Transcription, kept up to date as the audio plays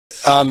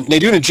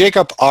Nadune and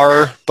Jacob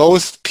are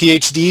both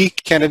PhD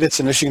candidates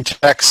in Michigan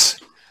Tech's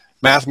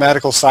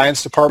mathematical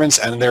science departments,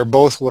 and they're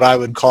both what I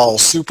would call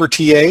super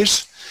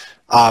TAs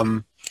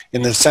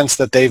in the sense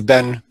that they've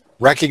been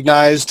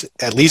recognized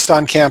at least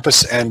on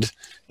campus and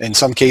in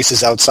some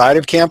cases outside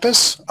of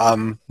campus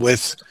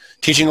with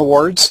teaching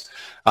awards.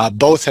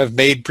 Both have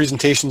made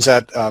presentations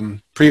at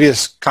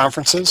previous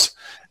conferences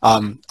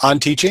on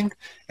teaching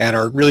and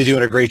are really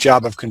doing a great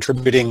job of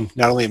contributing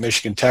not only at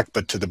Michigan Tech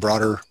but to the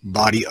broader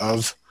body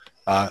of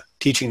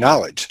teaching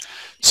knowledge.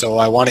 So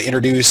I want to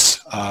introduce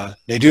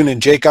Nadune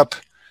and Jacob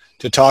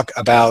to talk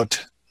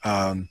about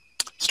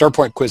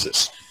StarPoint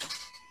quizzes.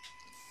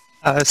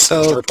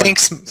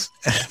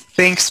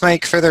 Thanks,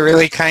 Mike, for the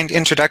really kind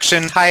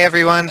introduction. Hi,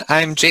 everyone.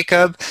 I'm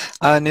Jacob.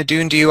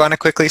 Nadune, do you want to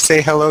quickly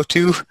say hello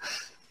too?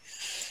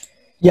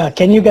 Yeah,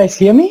 can you guys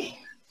hear me?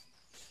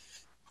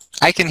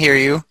 I can hear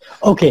you.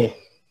 Okay.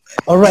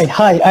 All right.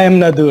 Hi, I am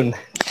Nadune.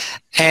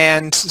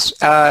 And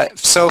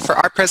so for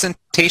our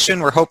presentation,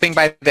 we're hoping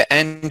by the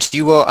end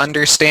you will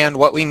understand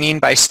what we mean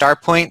by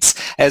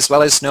StarPoints, as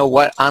well as know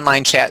what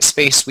online chat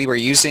space we were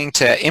using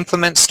to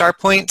implement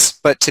StarPoints.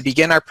 But to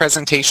begin our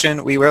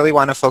presentation, we really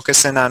want to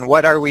focus in on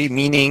what are we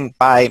meaning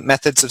by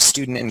methods of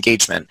student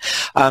engagement.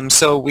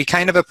 So we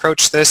kind of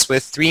approach this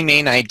with three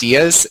main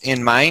ideas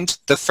in mind.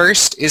 The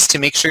first is to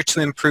make sure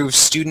to improve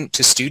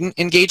student-to-student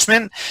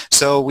engagement.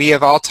 So we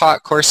have all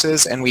taught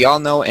courses, and we all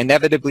know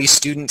inevitably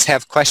students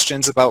have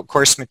questions about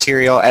course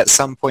material at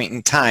some point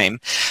in time.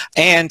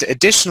 And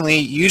additionally,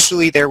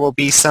 usually there will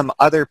be some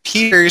other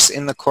peers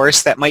in the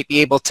course that might be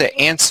able to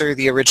answer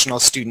the original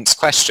student's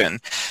question.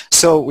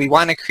 So we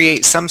want to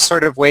create some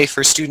sort of way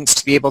for students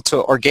to be able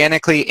to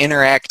organically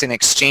interact and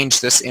exchange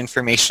this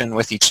information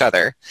with each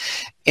other.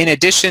 In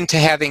addition to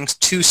having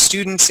two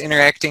students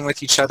interacting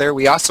with each other,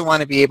 we also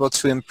want to be able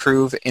to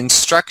improve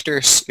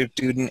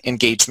instructor-student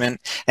engagement.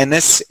 And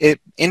this,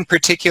 in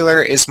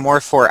particular, is more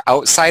for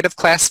outside of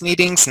class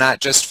meetings,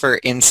 not just for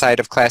inside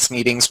of class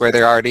meetings where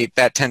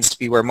that tends to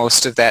be where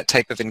most of that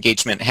type of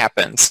engagement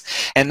happens.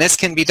 And this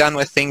can be done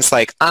with things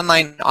like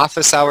online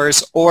office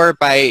hours or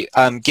by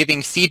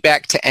giving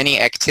feedback to any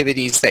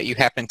activities that you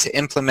happen to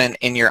implement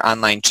in your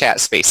online chat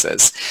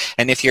spaces.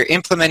 And if you're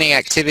implementing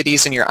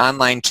activities in your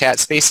online chat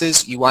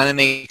spaces, you want to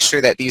make sure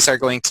that these are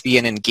going to be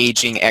an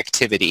engaging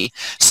activity.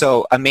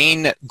 So a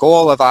main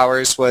goal of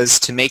ours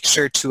was to make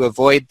sure to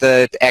avoid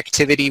the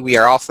activity we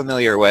are all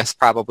familiar with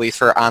probably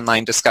for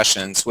online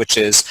discussions, which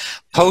is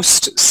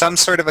post some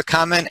sort of a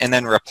comment and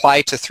then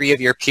reply to 3 of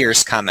your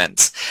peers'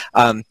 comments.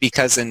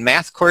 Because in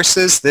math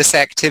courses, this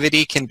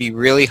activity can be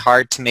really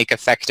hard to make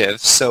effective.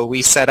 So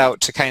we set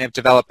out to kind of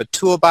develop a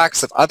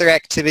toolbox of other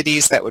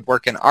activities that would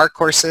work in our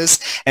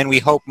courses, and we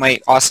hope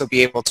might also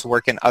be able to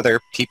work in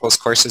other people's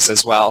courses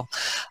as well.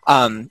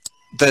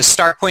 The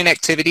StarPoint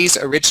activities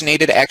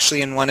originated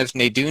actually in one of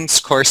Nadune's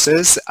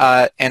courses,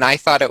 and I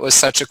thought it was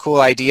such a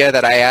cool idea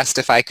that I asked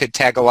if I could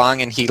tag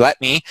along, and he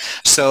let me.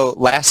 So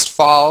last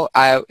fall,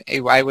 I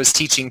was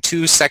teaching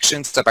 2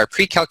 sections of our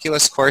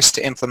pre-calculus course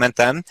to implement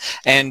them.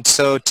 And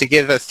so to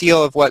give a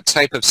feel of what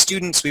type of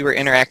students we were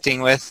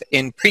interacting with,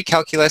 in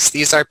pre-calculus,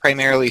 these are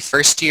primarily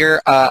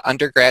first-year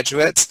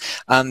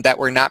undergraduates that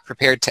were not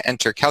prepared to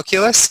enter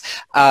calculus.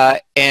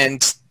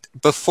 And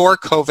before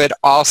COVID,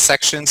 all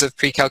sections of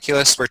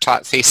pre-calculus were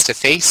taught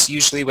face-to-face,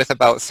 usually with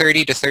about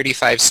 30 to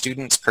 35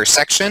 students per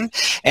section.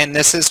 And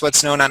this is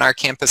what's known on our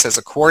campus as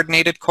a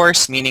coordinated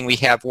course, meaning we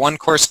have one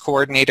course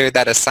coordinator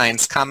that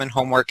assigns common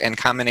homework and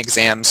common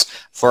exams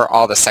for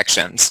all the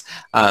sections.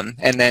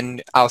 And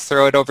then I'll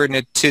throw it over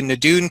to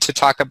Nadune to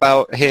talk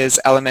about his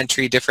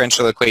elementary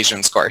differential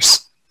equations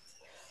course.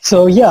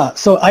 So yeah,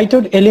 so I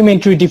taught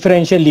elementary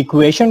differential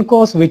equation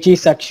course, which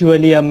is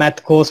actually a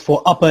math course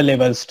for upper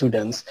level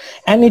students.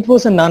 And it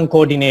was a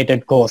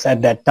non-coordinated course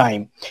at that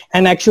time.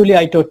 And actually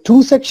I taught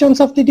 2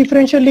 sections of the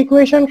differential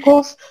equation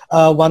course.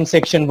 One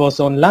section was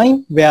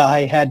online where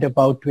I had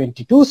about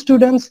 22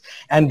 students,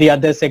 and the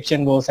other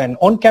section was an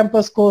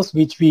on-campus course,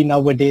 which we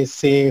nowadays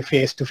say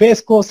face-to-face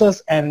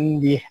courses,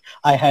 and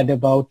I had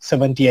about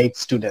 78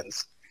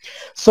 students.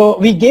 So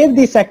we gave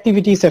these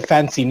activities a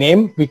fancy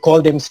name. We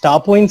call them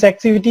StarPoints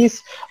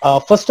activities.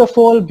 First of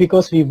all,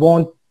 because we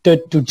wanted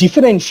to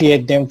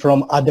differentiate them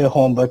from other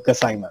homework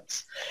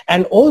assignments.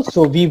 And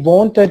also we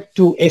wanted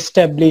to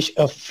establish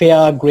a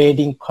fair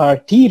grading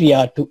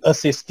criteria to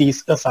assess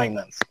these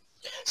assignments.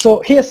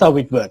 So here's how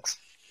it works.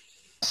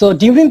 So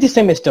during the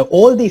semester,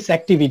 all these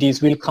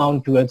activities will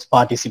count towards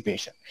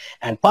participation.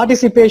 And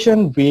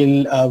participation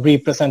will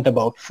represent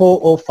about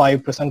 4 or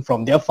 5%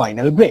 from their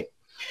final grade.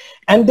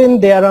 And then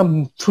there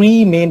are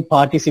 3 main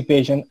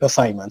participation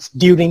assignments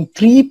during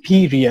 3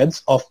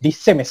 periods of the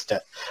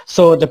semester.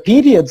 So the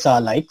periods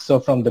are like, so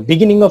from the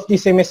beginning of the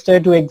semester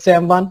to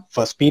exam 1,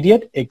 first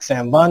period,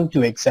 exam 1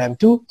 to exam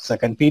 2,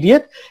 second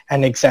period,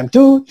 and exam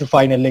 2 to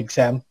final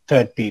exam,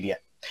 third period.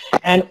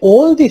 And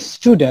all the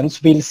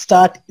students will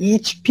start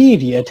each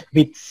period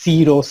with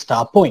 0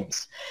 star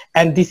points.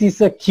 And this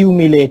is a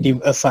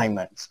cumulative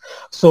assignment.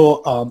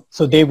 So,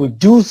 so they would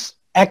do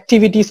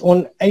activities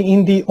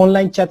in the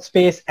online chat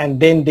space, and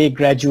then they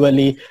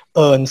gradually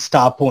earn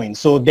star points.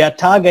 So their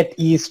target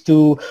is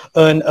to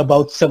earn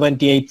about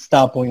 78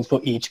 star points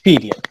for each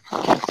period.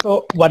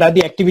 So what are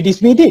the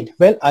activities we did?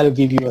 Well, I'll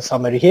give you a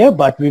summary here,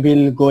 but we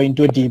will go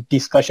into a deep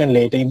discussion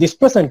later in this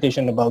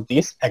presentation about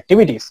these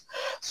activities.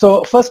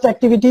 So first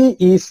activity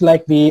is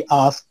like we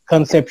ask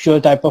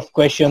conceptual type of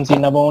questions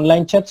in our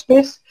online chat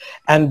space,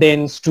 and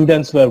then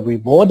students were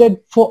rewarded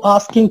for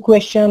asking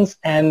questions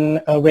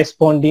and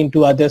responding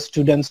to other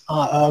students'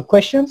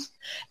 questions.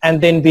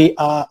 And then we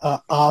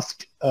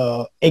asked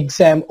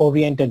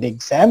exam-oriented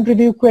exam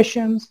review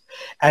questions.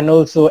 And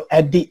also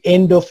at the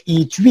end of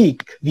each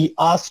week, we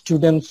asked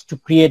students to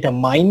create a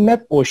mind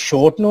map or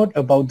short note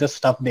about the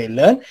stuff they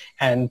learn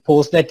and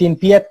post that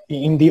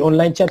in the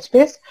online chat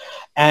space.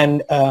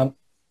 And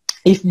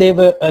if they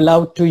were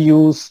allowed to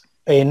use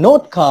a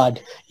note card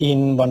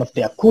in one of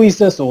their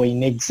quizzes or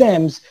in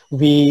exams,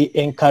 we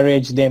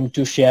encourage them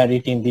to share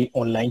it in the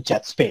online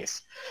chat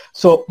space.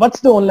 So what's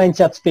the online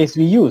chat space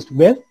we used?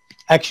 Well,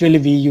 actually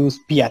we use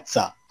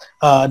Piazza.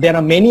 There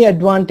are many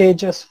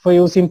advantages for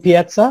using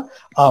Piazza.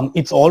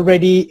 It's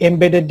already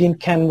embedded in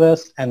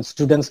Canvas, and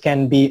students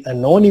can be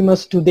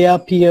anonymous to their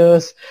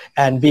peers,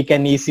 and we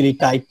can easily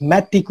type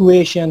math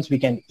equations. We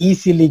can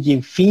easily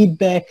give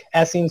feedback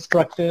as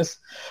instructors.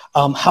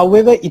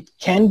 However, it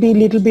can be a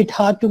little bit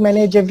hard to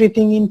manage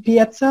everything in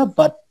Piazza,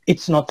 but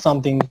it's not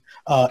something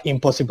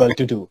impossible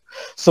to do.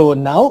 So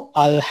now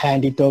I'll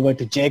hand it over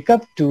to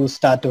Jacob to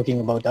start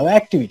talking about our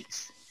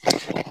activities.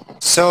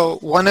 So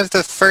one of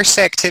the first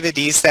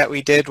activities that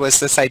we did was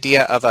this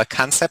idea of a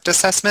concept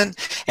assessment,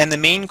 and the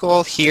main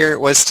goal here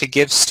was to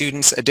give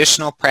students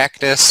additional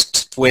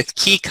practice with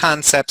key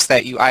concepts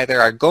that you either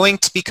are going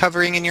to be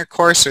covering in your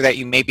course or that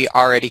you maybe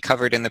already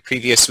covered in the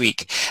previous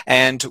week.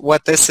 And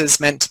what this is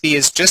meant to be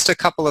is just a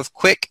couple of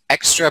quick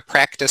extra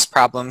practice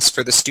problems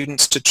for the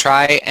students to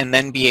try and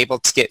then be able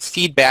to get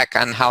feedback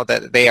on how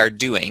that they are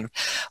doing.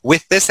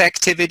 With this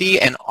activity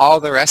and all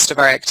the rest of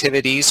our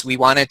activities, we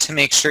wanted to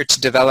make sure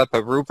to develop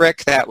a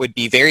rubric that would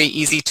be very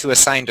easy to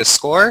assign to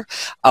score,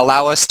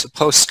 allow us to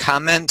post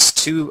comments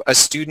to a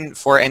student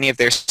for any of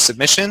their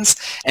submissions,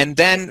 and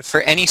then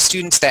for any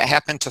students that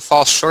happen to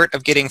fall short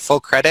of getting full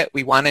credit,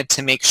 we wanted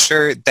to make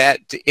sure that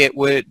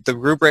the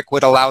rubric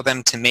would allow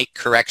them to make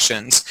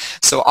corrections.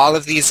 So all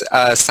of these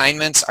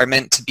assignments are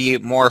meant to be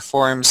more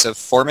forms of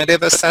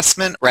formative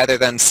assessment rather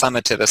than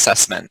summative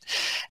assessment.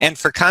 And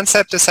for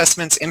concept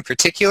assessments in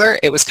particular,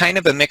 it was kind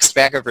of a mixed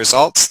bag of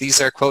results.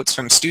 These are quotes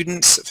from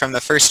students. From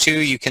the first two,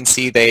 you can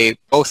see they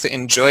both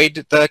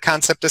enjoyed the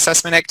concept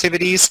assessment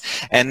activities,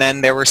 and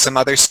then there were some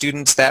other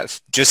students that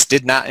just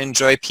did not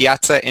enjoy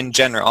Piazza in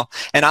general.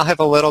 And I'll have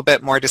a little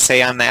bit more to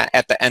say on that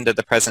at the end of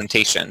the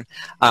presentation.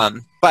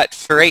 But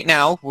for right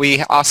now,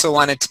 we also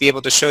wanted to be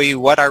able to show you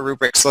what our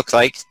rubrics look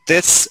like.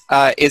 This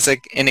is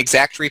an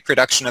exact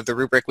reproduction of the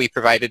rubric we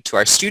provided to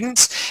our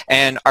students,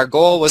 and our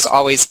goal was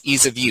always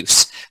ease of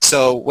use.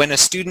 So when a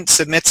student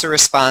submits a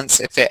response,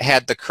 if it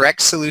had the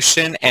correct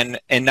solution and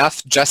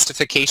enough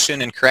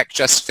justification and correct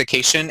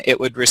justification, it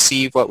would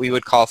receive what we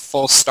would call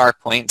full star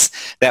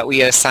points that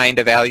we assigned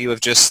a value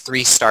of just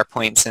 3 star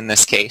points in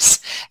this case.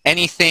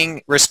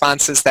 Anything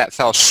responses that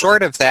fell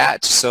short of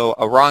that, so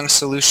a wrong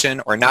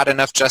solution or not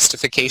enough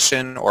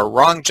justification or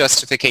wrong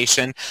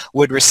justification,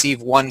 would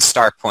receive 1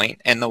 star point.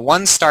 And the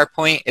 1 star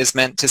point is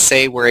meant to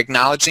say we're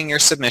acknowledging your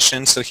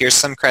submission, so here's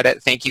some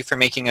credit, thank you for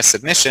making a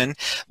submission,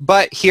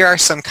 but here are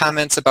some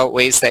comments about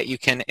ways that you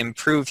can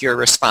improve your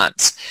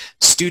response.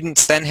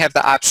 Students then have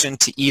the option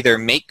to either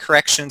make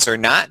corrections or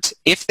not.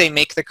 If they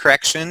make the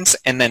corrections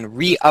and then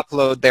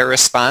re-upload their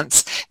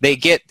response, they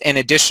get an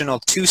additional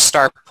 2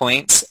 star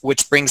points,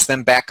 which brings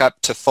them back up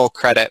to full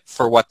credit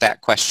for what that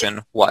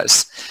question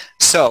was.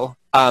 So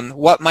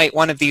what might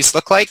one of these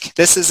look like?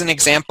 This is an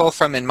example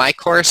from in my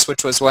course,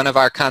 which was one of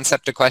our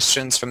concept of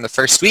questions from the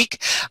first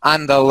week.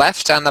 On the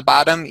left, on the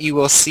bottom, you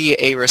will see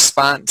a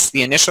response,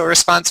 the initial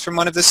response from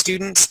one of the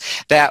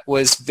students that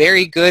was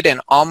very good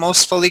and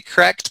almost fully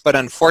correct, but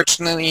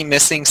unfortunately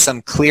missing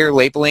some clear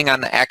labeling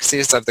on the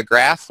axes of the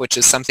graph, which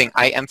is something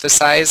I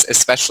emphasize,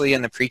 especially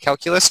in the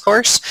pre-calculus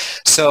course.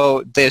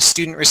 So the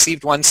student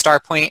received 1 star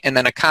point and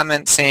then a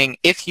comment saying,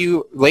 if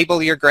you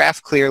label your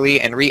graph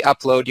clearly and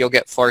re-upload, you'll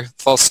get 4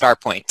 full star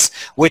points,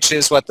 which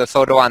is what the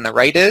photo on the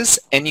right is.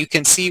 And you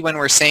can see when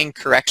we're saying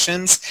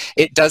corrections,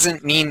 it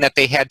doesn't mean that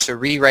they had to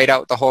rewrite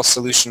out the whole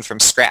solution from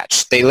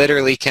scratch. They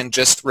literally can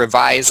just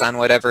revise on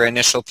whatever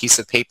initial piece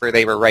of paper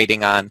they were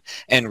writing on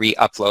and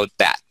re-upload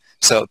that.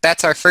 So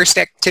that's our first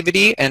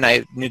activity, and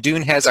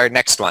Nadoon has our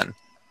next one.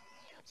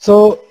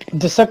 So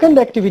the second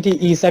activity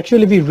is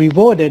actually we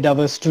rewarded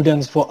our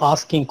students for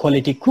asking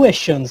quality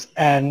questions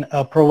and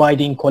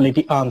providing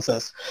quality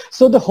answers.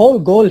 So the whole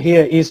goal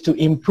here is to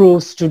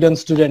improve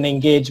student-student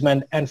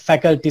engagement and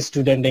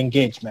faculty-student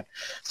engagement.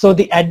 So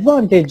the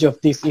advantage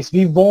of this is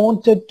we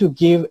wanted to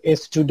give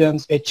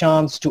students a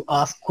chance to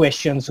ask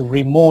questions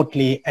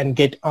remotely and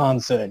get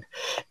answered.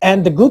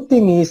 And the good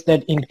thing is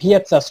that in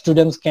Piazza,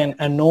 students can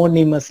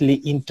anonymously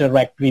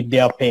interact with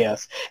their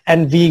peers,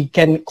 and we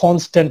can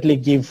constantly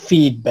give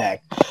feedback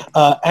feedback.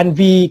 And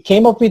we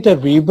came up with a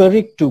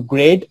rubric to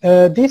grade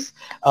this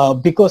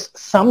because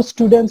some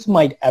students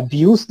might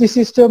abuse the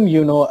system.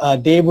 You know,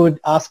 they would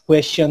ask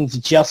questions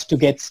just to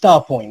get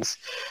star points.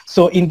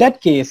 So in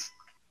that case,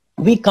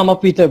 we come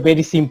up with a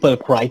very simple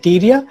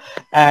criteria,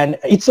 and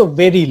it's a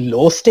very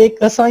low stake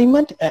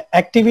assignment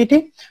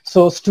activity.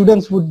 So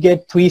students would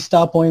get 3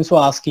 star points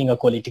for asking a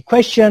quality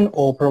question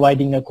or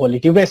providing a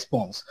quality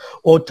response,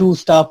 or 2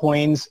 star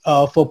points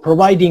for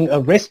providing a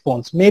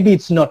response. Maybe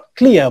it's not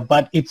clear,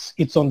 but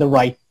it's on the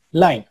right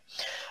line.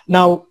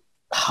 Now,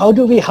 how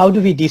do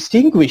we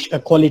distinguish a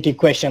quality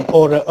question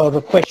or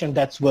a question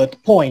that's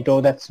worth point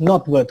or that's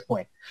not worth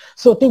point?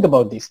 So think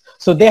about this.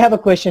 So they have a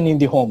question in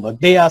the homework.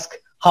 They ask,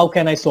 how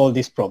can I solve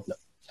this problem?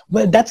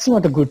 Well, that's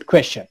not a good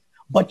question,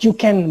 but you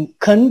can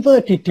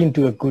convert it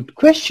into a good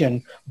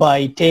question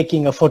by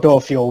taking a photo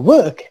of your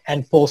work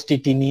and post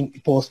it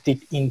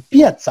in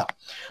Piazza,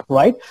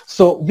 right?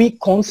 So we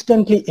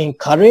constantly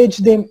encourage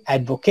them,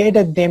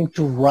 advocated them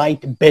to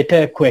write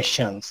better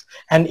questions,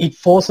 and it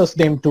forces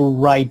them to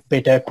write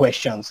better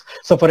questions.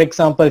 So for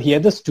example, here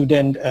the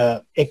student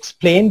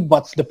explained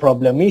what's the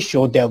problem is,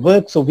 showed their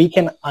work, so we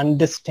can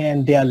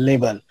understand their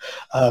level,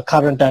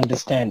 current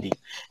understanding.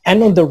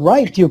 And on the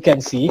right, you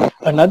can see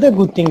another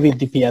good thing with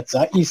the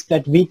Piazza is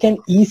that we can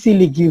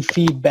easily give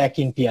feedback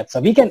in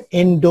Piazza. We can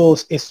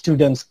endorse a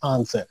student's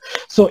answer.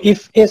 So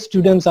if a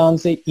student's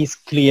answer is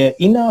clear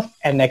enough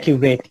and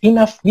accurate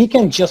enough, we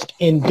can just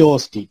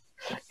endorse it.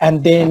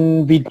 And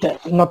then we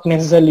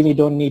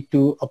don't need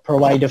to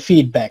provide a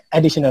feedback,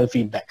 additional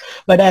feedback.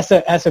 But as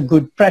a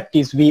good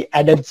practice, we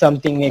added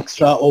something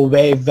extra, or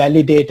we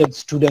validated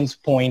students'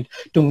 point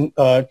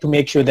to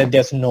make sure that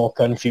there's no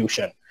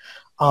confusion.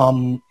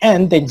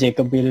 And then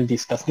Jacob will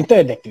discuss the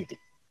third activity.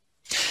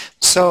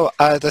 So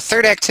the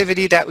third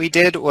activity that we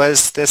did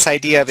was this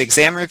idea of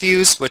exam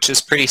reviews, which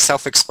is pretty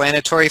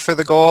self-explanatory for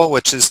the goal,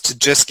 which is to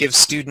just give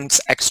students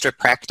extra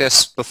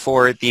practice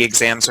before the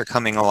exams are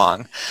coming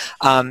along.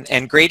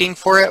 And grading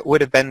for it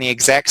would have been the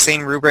exact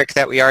same rubric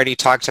that we already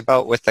talked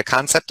about with the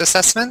concept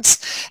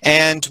assessments.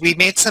 And we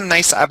made some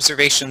nice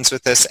observations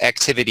with this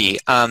activity.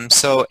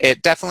 So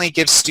it definitely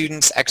gives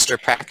students extra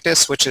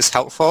practice, which is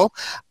helpful.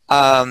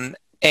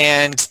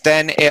 And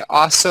then it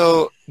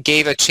also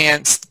gave a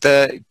chance,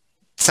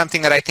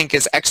 something that I think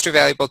is extra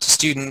valuable to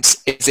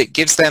students is it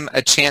gives them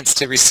a chance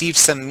to receive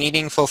some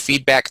meaningful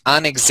feedback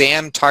on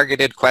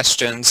exam-targeted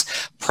questions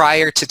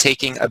prior to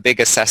taking a big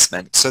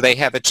assessment. So they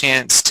have a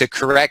chance to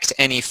correct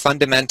any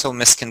fundamental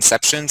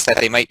misconceptions that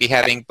they might be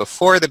having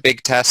before the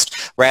big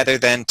test, rather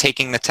than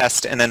taking the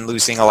test and then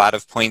losing a lot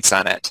of points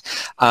on it.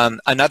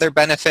 Another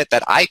benefit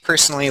that I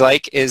personally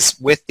like is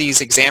with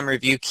these exam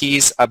review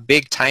keys, a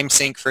big time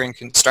sink for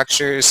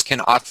instructors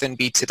can often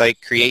be to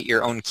create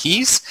your own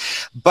keys.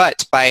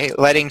 But by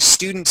letting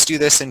students do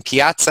this in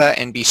Piazza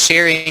and be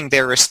sharing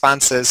their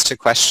responses to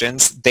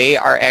questions, they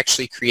are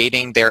actually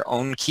creating their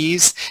own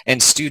keys,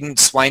 and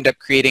students wind up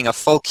creating a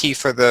full key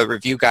for the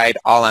review guide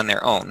all on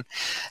their own.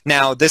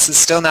 Now, this is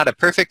still not a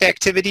perfect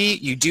activity.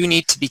 You do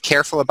need to be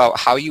careful about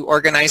how you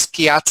organize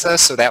Piazza,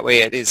 so that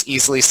way it is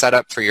easily set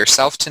up for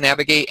yourself to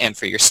navigate and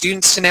for your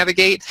students to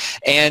navigate.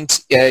 And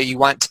you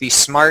want to be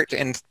smart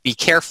and be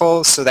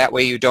careful, so that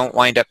way you don't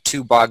wind up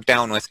too bogged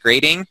down with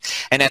grading.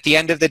 And at the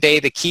end of the day,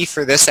 the key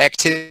for this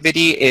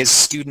activity is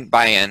student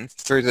buy-in.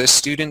 For the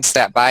students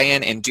that buy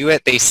in and do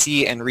it, they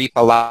see and reap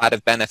a lot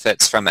of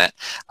benefits from it.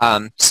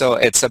 So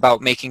it's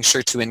about making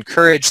sure to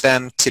encourage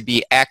them to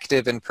be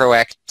active and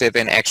proactive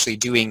in actually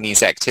doing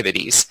these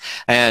activities.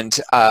 And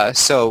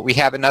so we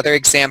have another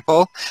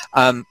example.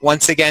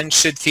 Once again,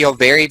 should feel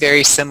very,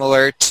 very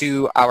similar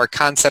to our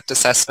concept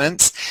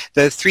assessments.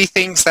 The 3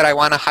 things that I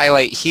want to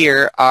highlight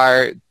here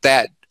are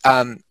that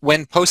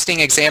when posting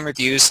exam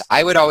reviews,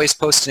 I would always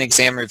post an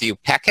exam review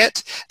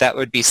packet that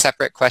would be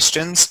separate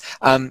questions.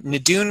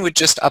 Nadoon would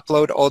just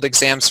upload old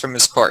exams from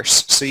his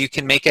course, so you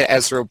can make it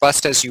as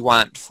robust as you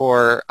want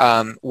for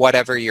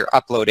whatever you're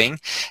uploading.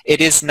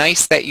 It is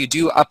nice that you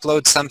do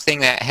upload something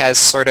that has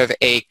sort of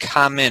a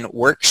common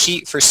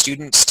worksheet for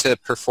students to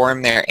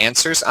perform their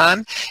answers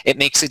on. It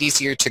makes it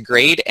easier to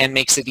grade and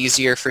makes it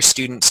easier for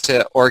students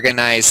to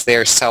organize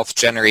their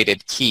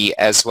self-generated key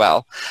as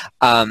well.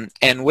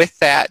 And with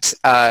that,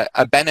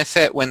 a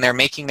benefit when they're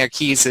making their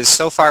keys is,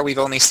 so far we've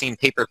only seen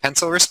paper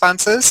pencil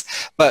responses,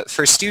 but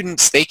for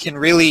students they can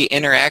really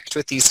interact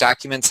with these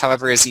documents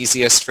however is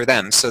easiest for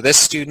them. So this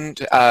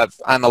student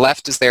on the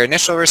left is their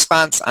initial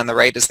response, on the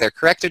right is their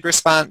corrected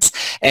response,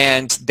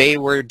 and they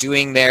were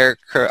doing their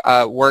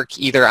work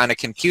either on a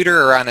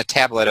computer or on a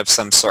tablet of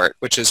some sort,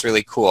 which is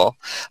really cool.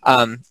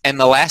 And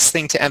the last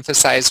thing to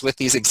emphasize with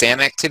these exam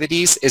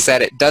activities is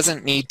that it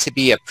doesn't need to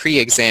be a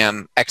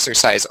pre-exam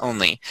exercise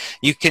only.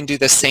 You can do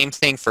the same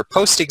thing for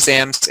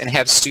post-exams and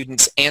have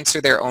students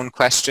answer their own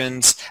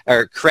questions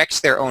or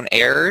correct their own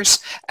errors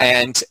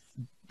and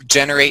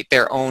generate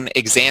their own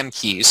exam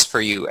keys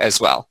for you as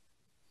well.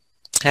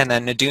 And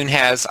then Nadoon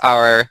has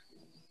our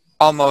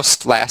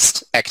almost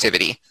last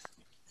activity.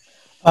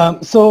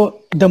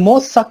 So the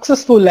most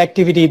successful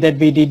activity that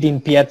we did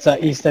in Piazza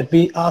is that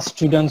we asked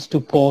students to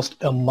post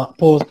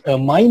a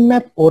mind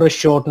map or a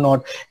short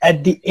note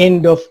at the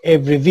end of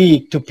every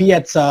week to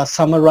Piazza,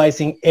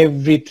 summarizing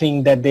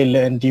everything that they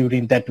learned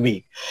during that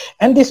week.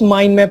 And this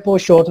mind map or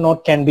short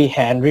note can be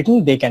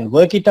handwritten. They can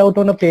work it out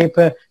on a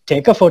paper,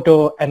 take a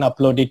photo, and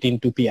upload it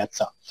into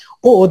Piazza.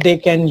 Or they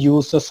can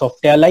use a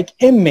software like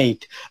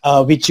M8,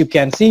 which you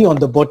can see on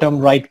the bottom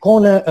right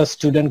corner. A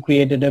student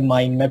created a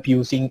mind map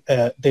using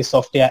the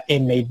software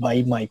M8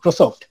 by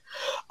Microsoft.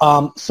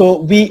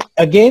 So we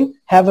again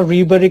have a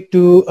rubric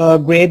to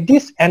grade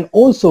this, and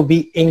also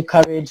we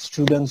encourage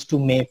students to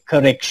make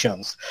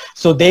corrections.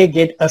 So they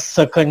get a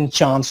second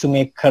chance to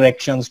make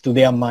corrections to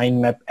their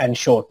mind map and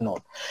short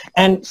note.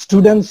 And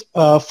students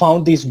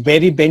found this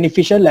very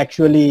beneficial.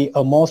 Actually,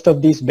 most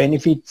of these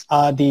benefits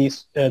are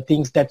these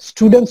things that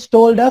students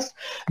told us.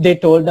 They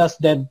told us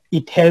that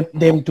it helped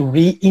them to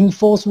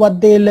reinforce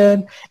what they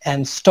learned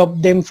and stop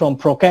them from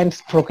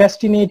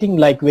procrastinating,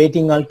 like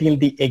waiting until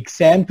the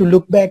exam to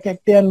look back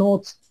at their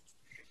notes.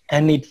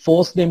 And it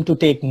forced them to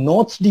take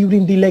notes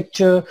during the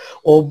lecture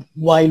or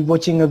while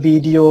watching a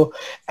video.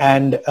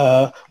 And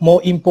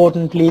more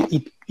importantly,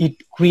 it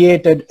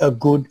created a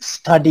good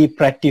study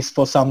practice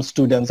for some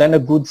students and a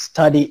good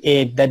study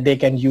aid that they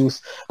can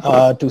use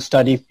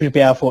to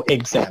prepare for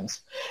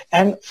exams.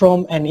 And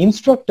from an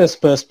instructor's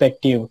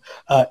perspective,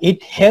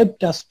 it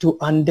helped us to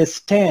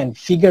understand,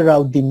 figure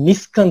out the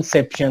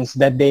misconceptions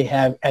that they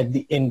have at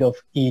the end of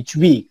each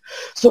week.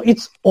 So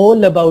it's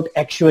all about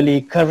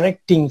actually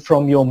correcting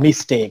from your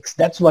mistakes.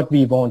 That's what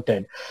we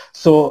wanted.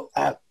 So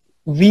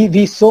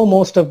we saw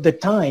most of the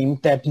time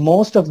that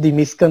most of the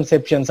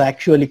misconceptions are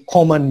actually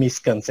common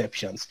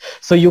misconceptions.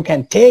 So you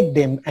can take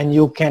them and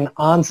you can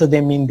answer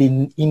them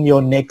in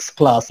your next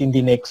class, in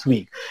the next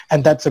week.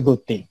 And that's a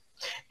good thing.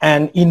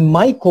 And in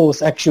my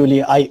course,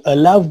 actually, I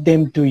allowed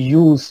them to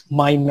use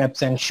mind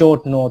maps and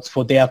short notes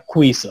for their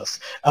quizzes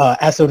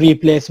as a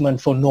replacement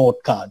for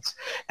note cards.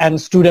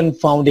 And students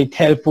found it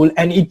helpful,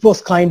 and it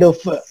was kind of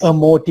a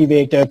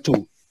motivator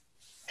too.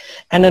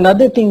 And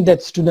another thing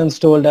that students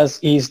told us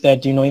is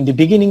that, you know, in the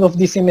beginning of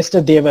the semester,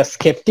 they were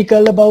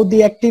skeptical about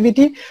the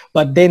activity,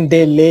 but then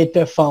they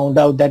later found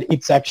out that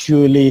it's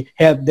actually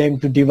helped them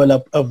to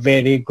develop a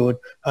very good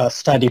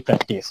study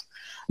practice.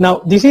 Now,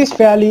 this is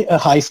fairly a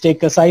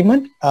high-stake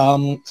assignment.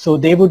 So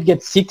they would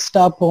get 6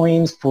 star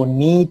points for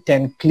neat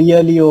and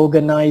clearly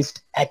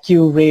organized,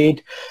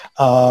 accurate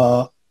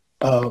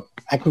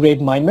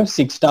mind map,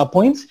 6 star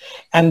points.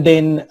 And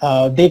then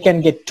they can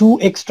get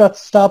 2 extra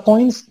star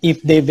points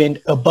if they went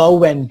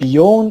above and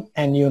beyond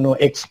and, you know,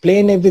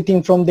 explain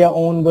everything from their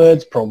own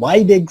words,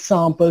 provide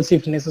examples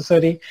if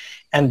necessary,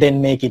 and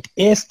then make it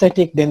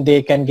aesthetic. Then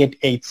they can get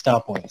 8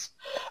 star points.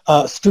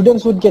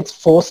 Students would get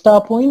 4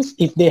 star points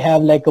if they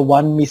have like a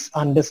 1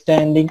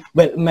 misunderstanding,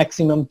 well,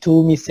 maximum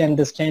 2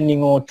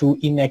 misunderstanding or 2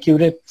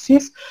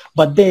 inaccuracies,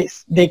 but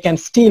they can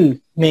still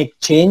make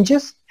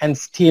changes and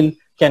still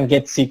can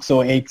get 6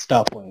 or 8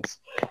 star points.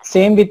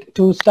 Same with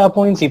 2 star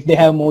points if they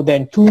have more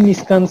than 2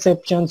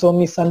 misconceptions or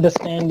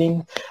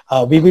misunderstanding.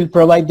 We will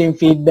provide them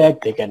feedback,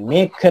 they can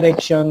make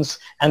corrections,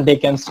 and they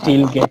can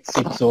still get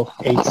 6 or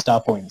 8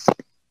 star points.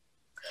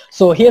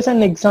 So here's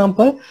an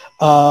example.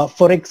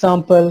 For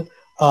example,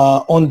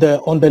 on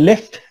the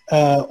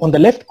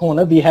left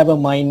corner, we have a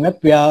mind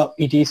map where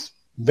it is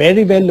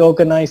very well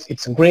organized,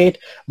 it's great,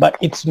 but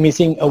it's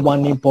missing a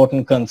 1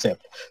 important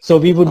concept. So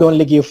we would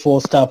only give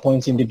 4 star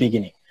points in the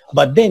beginning.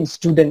 But then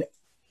student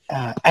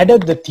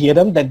added the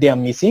theorem that they are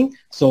missing.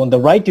 So on the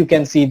right, you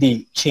can see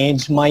the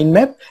changed mind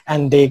map,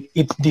 and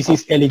this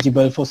is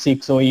eligible for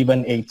 6 or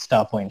even 8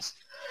 star points.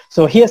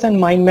 So here's a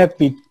mind map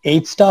with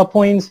 8 star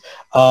points.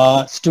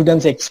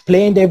 Students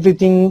explained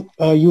everything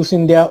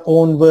using their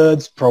own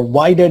words,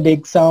 provided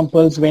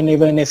examples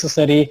whenever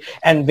necessary,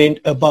 and went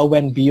above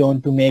and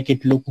beyond to make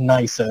it look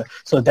nicer,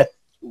 so that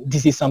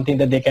this is something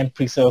that they can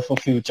preserve for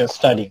future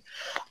study.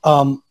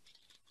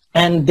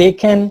 And they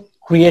can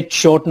create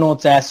short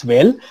notes as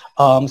well.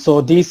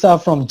 So these are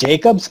from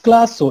Jacob's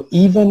class. So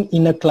even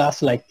in a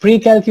class like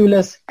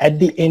pre-calculus, at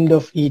the end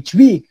of each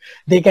week,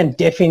 they can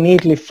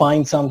definitely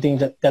find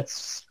something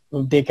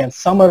they can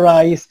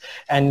summarize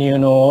and, you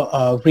know,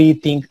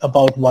 rethink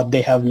about what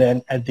they have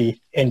learned at the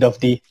end of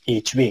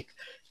each week.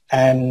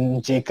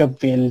 And Jacob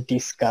will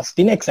discuss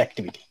the next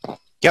activity.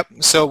 Yep,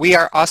 so we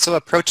are also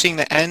approaching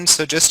the end,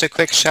 so just a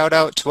quick shout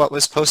out to what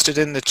was posted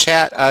in the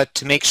chat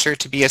to make sure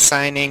to be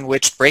assigning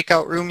which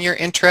breakout room you're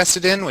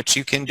interested in, which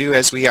you can do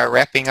as we are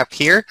wrapping up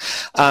here.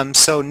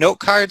 So note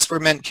cards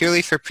were meant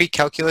purely for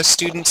pre-calculus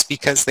students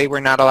because they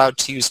were not allowed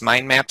to use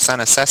mind maps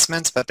on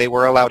assessments, but they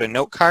were allowed a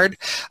note card.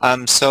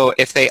 So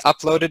if they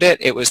uploaded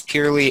it, it was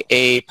purely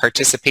a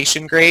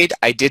participation grade.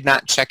 I did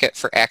not check it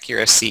for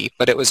accuracy,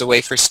 but it was a way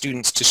for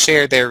students to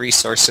share their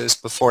resources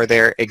before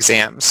their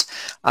exams.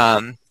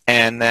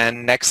 And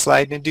then next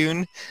slide,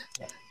 Nadoon.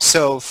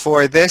 So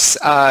for this,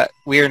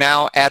 we are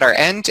now at our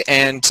end,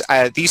 and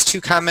these 2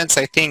 comments,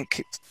 I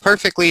think,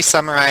 perfectly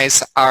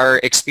summarize our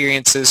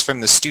experiences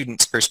from the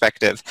student's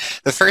perspective.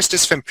 The first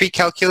is from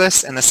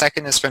pre-calculus and the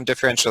second is from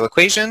differential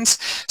equations.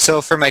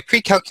 So for my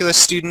pre-calculus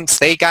students,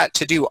 they got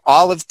to do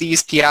all of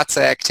these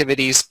Piazza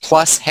activities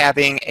plus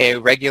having a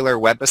regular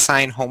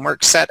WebAssign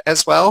homework set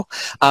as well,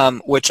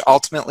 which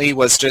ultimately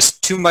was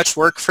just too much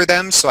work for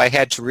them, so I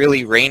had to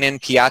really rein in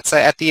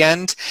Piazza at the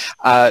end.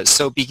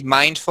 So be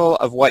mindful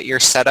of what your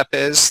setup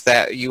is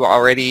that you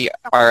already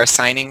are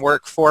assigning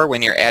work for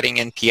when you're adding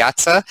in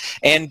Piazza,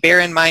 and bear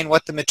in mind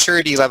what the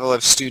maturity level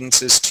of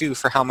students is too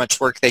for how much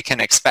work they can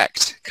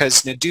expect,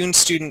 because Nadune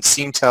students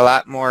seem to a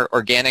lot more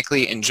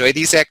organically enjoy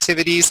these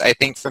activities, I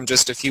think from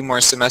just a few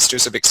more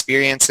semesters of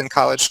experience in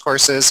college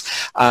courses,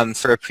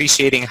 for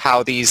appreciating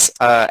how these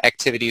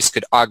activities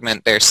could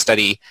augment their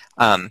study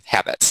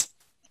habits.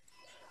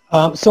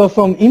 So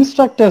from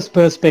instructor's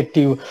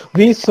perspective,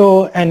 we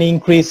saw an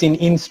increase in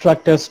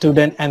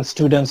instructor-student and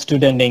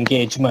student-student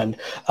engagement.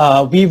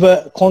 We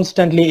were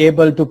constantly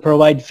able to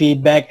provide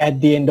feedback at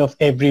the end of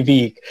every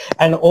week.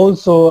 And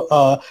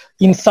also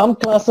in some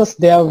classes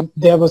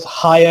there was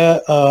higher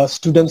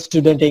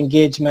student-student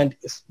engagement,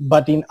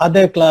 but in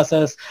other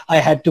classes I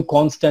had to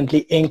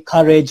constantly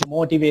encourage,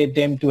 motivate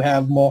them to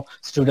have more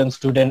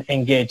student-student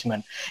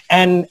engagement.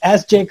 And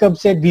as Jacob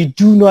said, we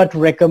do not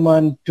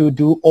recommend to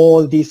do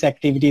all these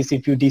activities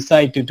if you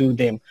decide to do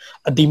them.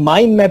 The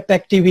mind map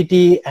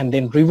activity and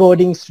then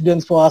rewarding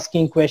students for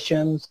asking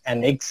questions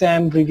and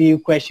exam review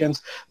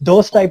questions,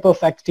 those type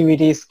of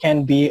activities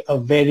can be a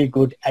very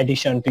good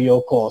addition to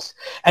your course.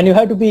 And you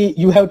have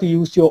to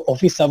use your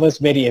office hours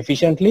very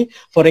efficiently.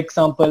 For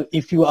example,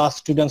 if you ask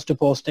students to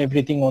post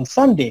everything on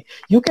Sunday,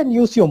 you can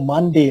use your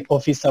Monday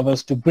office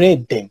hours to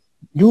grade them.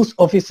 Use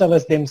office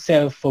hours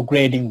themselves for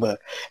grading work,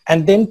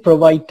 and then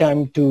provide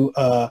time to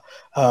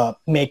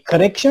make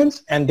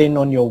corrections, and then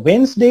on your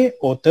Wednesday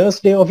or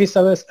Thursday office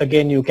hours,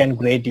 again you can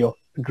grade your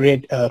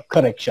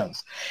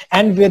corrections.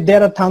 And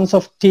there are tons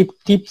of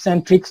tips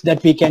and tricks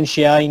that we can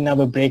share in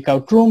our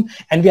breakout room,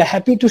 and we are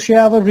happy to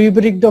share our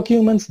rubric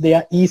documents. They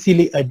are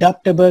easily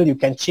adaptable, you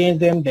can change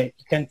them, you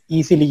can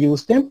easily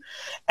use them.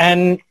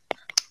 And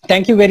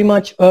thank you very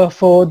much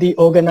for the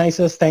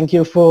organizers. Thank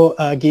you for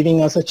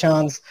giving us a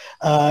chance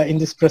in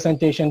this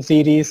presentation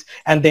series.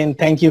 And then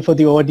thank you for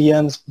the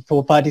audience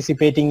for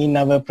participating in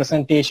our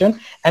presentation.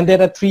 And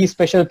there are three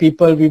special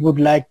people we would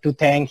like to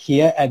thank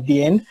here at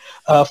the end.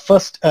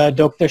 First,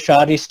 Dr.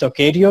 Shari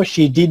Stoccadio.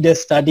 She did a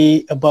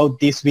study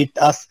about this with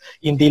us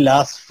in the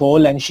last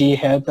fall, and she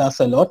helped us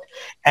a lot.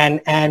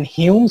 And Anne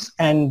Humes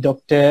and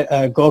Dr.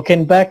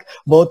 Gorkenbach,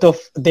 both of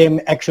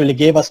them actually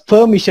gave us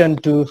permission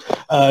to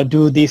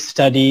do this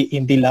study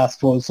in the last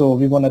fall. So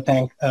we want to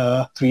thank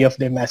three of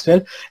them as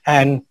well.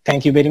 And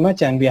thank you very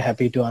much, and we are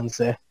happy to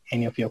answer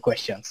any of your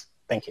questions.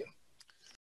 Thank you.